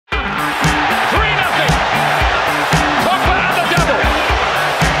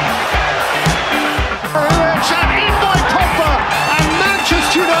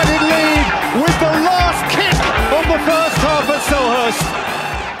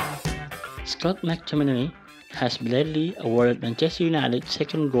Scott McTominay has belatedly awarded Manchester United's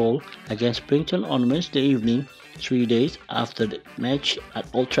second goal against Brighton on Wednesday evening, 3 days after the match at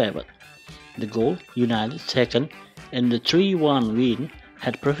Old Trafford. The goal, United's second, and the 3-1 win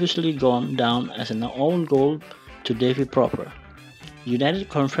had previously gone down as an own goal to Davy Propper. United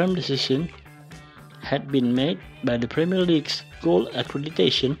confirmed the decision had been made by the Premier League's Goal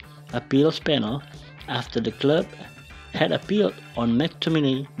Accreditation Appeals Panel after the club had appealed on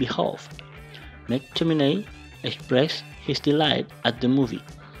McTominay's behalf. McTominay expressed his delight at the movie,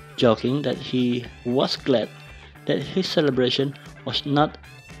 joking that he was glad that his celebration was not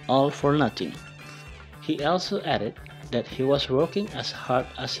all for nothing. He also added that he was working as hard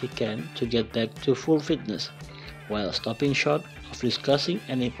as he can to get back to full fitness, while stopping short of discussing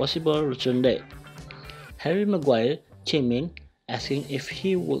any possible return date. Harry Maguire chimed in, asking if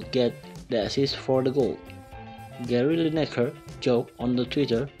he would get the assist for the goal. Gary Lineker joked on the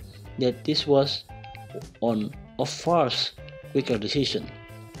Twitter that this was on a far quicker decision.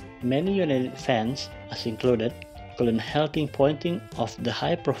 Many United fans, us included, couldn't help pointing of the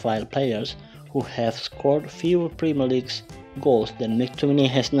high-profile players who have scored fewer Premier League goals than McTominay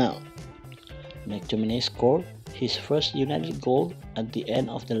has now. McTominay scored his first United goal at the end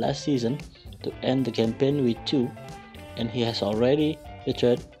of the last season to end the campaign with 2, and he has already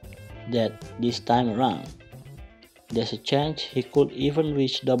returned that this time around. There's a chance he could even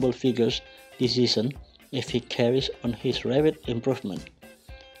reach double figures this season if he carries on his rapid improvement.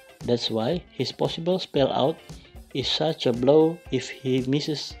 That's why his possible spell out is such a blow if he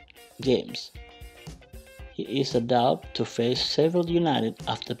misses games. He is a doubt to face Sheffield United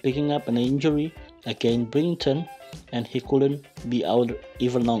after picking up an injury against Brighton, and he couldn't be out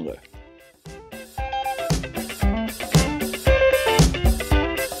even longer.